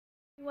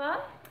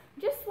Well,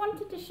 just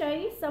wanted to show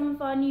you some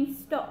of our new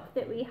stock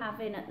that we have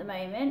in at the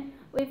moment.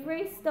 We've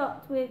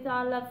restocked with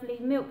our lovely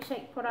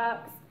milkshake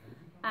products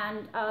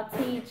and our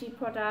TG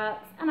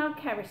products and our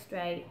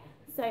Kerastray.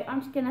 So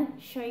I'm just going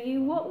to show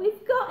you what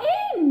we've got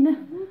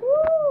in.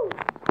 Woo!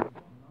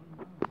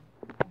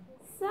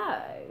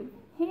 So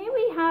here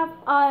we have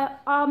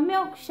our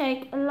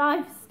milkshake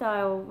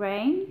lifestyle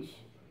range.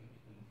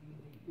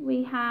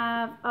 We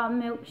have our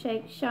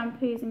milkshake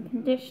shampoos and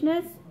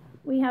conditioners.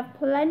 We have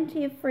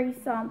plenty of free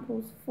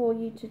samples for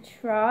you to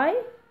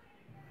try.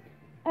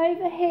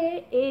 Over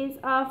here is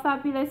our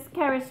fabulous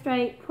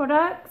Kerastray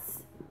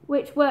products,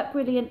 which work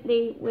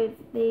brilliantly with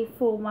the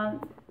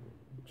 4-month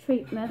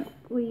treatment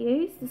we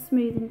use, the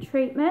smoothing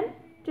treatment.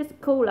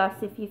 Just call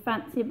us if you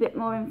fancy a bit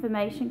more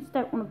information, because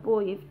I don't want to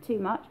bore you too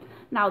much.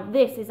 Now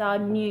this is our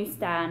new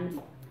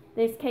stand.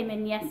 This came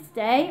in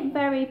yesterday. I'm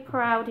very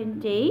proud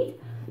indeed.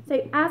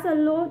 So as a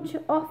launch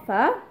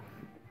offer,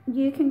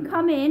 you can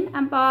come in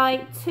and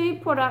buy 2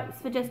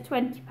 products for just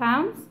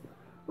 £20,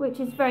 which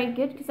is very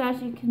good because,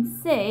 as you can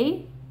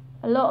see,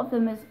 a lot of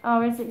them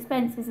are as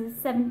expensive as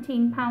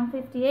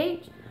 £17.50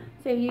 each.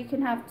 So you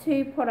can have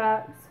 2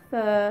 products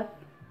for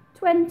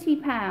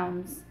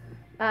 £20.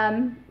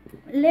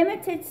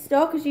 Limited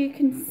stock, as you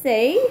can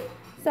see.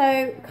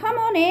 So come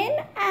on in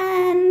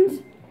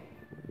and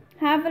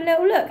have a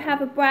little look,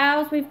 have a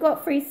browse. We've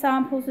got free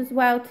samples as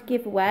well to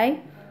give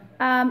away.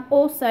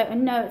 Also, I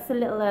know it's a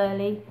little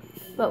early,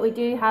 but we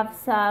do have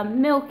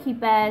some Milky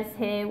Bears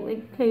here,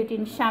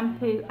 including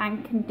shampoo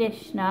and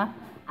conditioner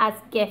as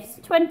gifts.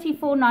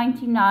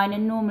 £24.99,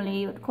 and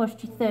normally it would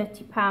cost you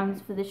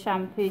 £30 for the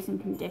shampoos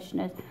and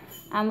conditioners.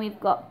 And we've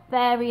got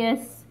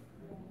various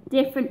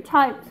different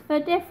types for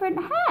different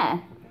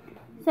hair.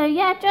 So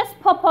yeah, just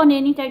pop on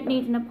in. You don't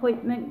need an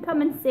appointment.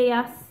 Come and see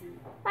us.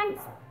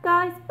 Thanks,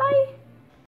 guys. Bye.